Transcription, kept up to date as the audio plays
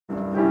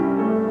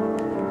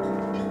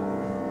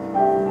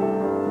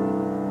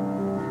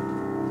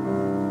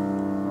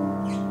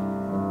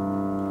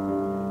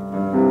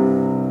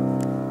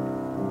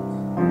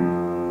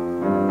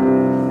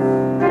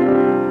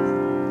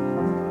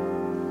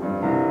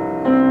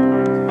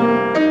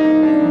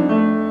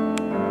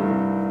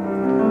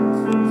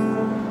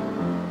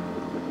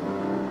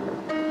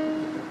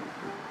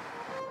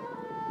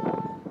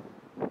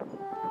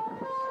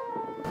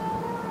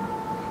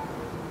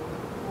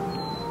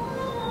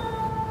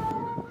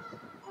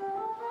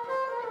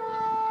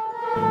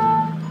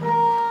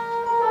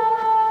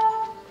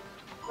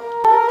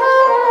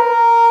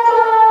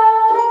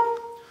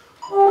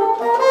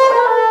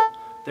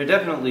They're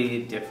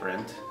definitely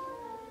different.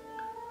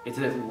 It's,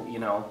 you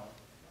know,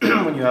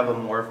 when you have a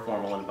more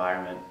formal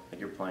environment that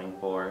you're playing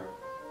for,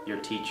 your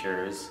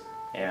teachers,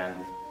 and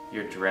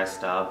you're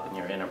dressed up and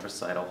you're in a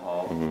recital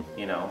hall,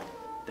 you know,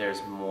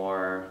 there's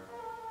more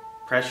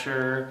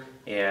pressure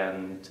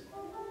and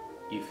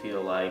you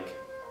feel like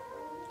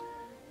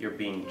you're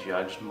being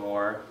judged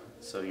more,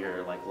 so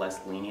you're like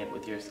less lenient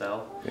with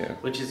yourself,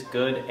 which is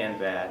good and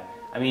bad.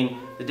 I mean,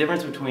 the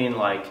difference between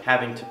like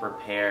having to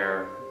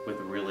prepare with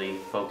really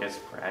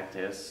focused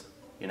practice,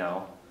 you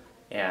know,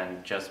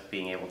 and just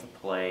being able to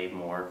play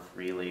more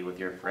freely with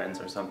your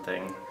friends or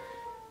something.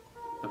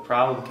 The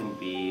problem can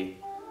be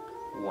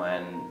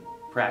when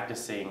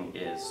practicing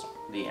is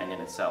the end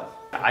in itself.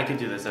 I could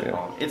do this at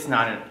home. It's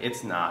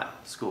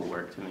not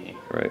schoolwork to me.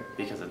 Right.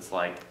 Because it's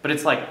like, but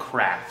it's like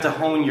craft. To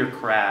hone your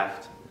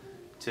craft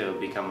to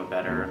become a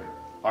better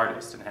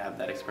artist and have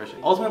that expression.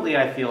 Ultimately,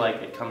 I feel like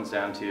it comes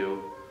down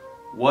to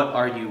what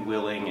are you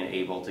willing and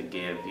able to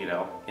give, you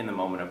know, in the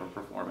moment of a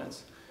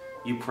performance.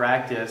 You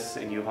practice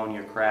and you hone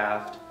your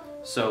craft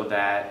so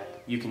that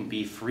you can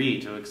be free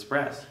to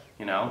express,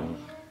 you know?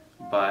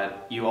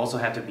 But you also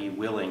have to be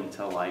willing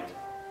to like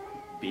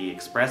be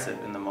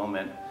expressive in the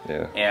moment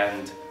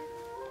and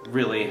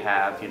really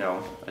have, you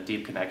know, a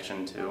deep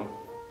connection to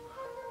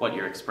what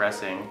you're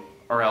expressing,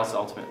 or else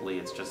ultimately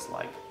it's just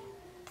like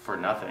for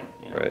nothing,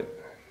 you know? Right.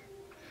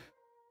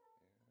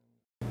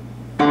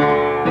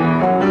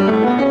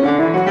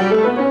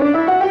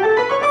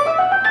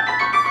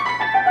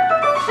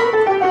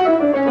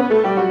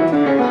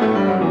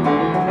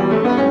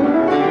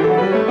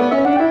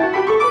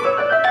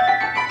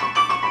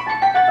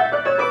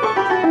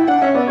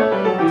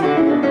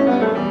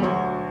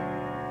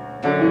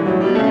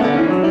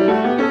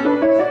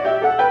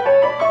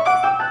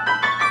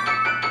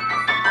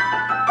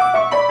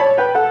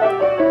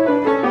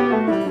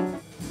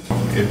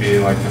 It'd be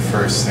like the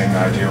first thing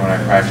I do when I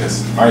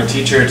practice. Our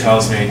teacher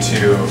tells me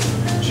to,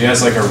 she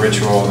has like a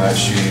ritual that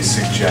she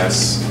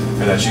suggests,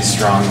 or that she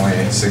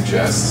strongly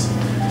suggests,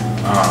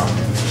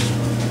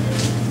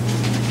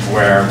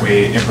 where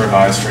we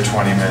improvise for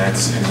 20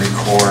 minutes and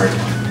record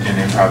an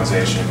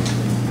improvisation,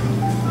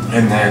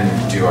 and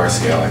then do our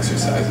scale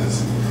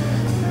exercises.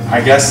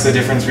 I guess the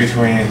difference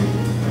between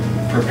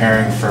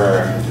preparing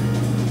for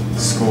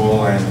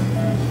school and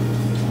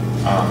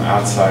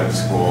outside of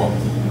school,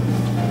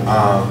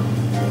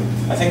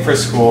 I think for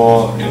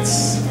school,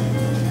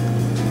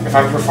 if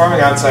I'm performing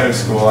outside of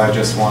school, I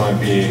just want to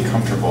be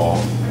comfortable.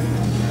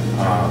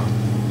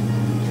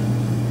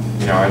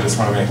 You know, I just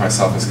want to make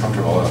myself as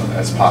comfortable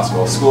as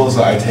possible. Schools,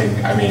 I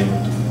mean,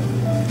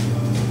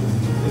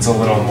 it's a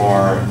little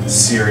more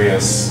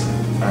serious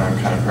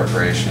kind of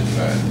preparation,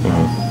 but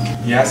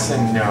yes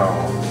and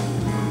no.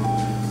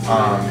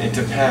 It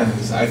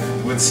depends. I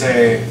would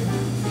say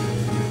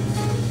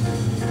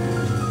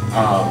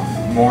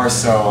more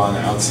so on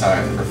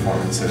outside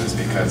performances,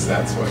 because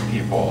that's what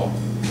people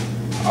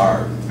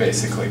are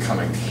basically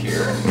coming to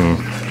hear.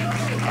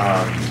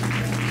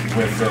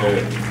 With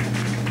the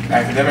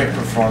academic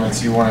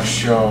performance, you want to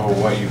show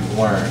what you've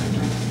learned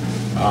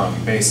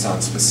based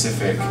on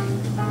specific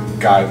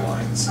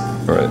guidelines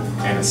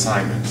and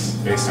assignments,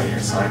 based on your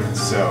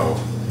assignments. So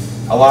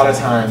a lot of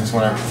times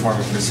when I'm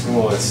performing for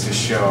school, it's to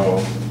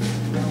show,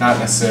 not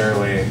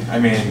necessarily, I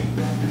mean,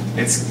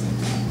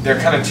 they're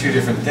kind of two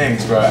different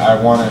things, but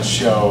I want to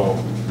show,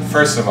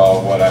 first of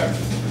all,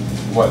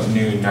 what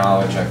new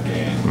knowledge I've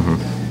gained.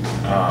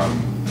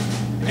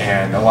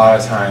 And a lot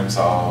of times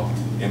I'll,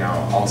 you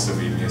know, also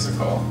be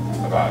musical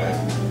about it,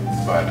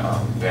 but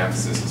the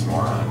emphasis is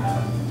more on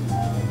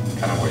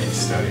kind of what you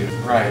studied.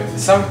 Right.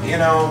 Some, you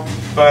know,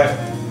 but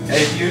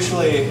it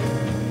usually,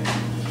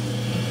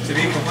 to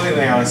be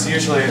completely honest,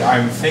 usually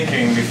I'm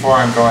thinking, before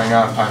I'm going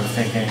up, I'm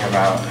thinking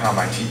about how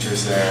my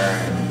teacher's there,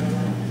 and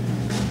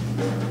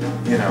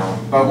you know,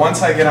 but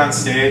once I get on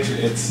stage,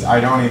 it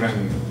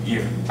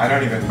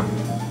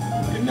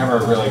never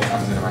really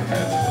comes into my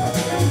head.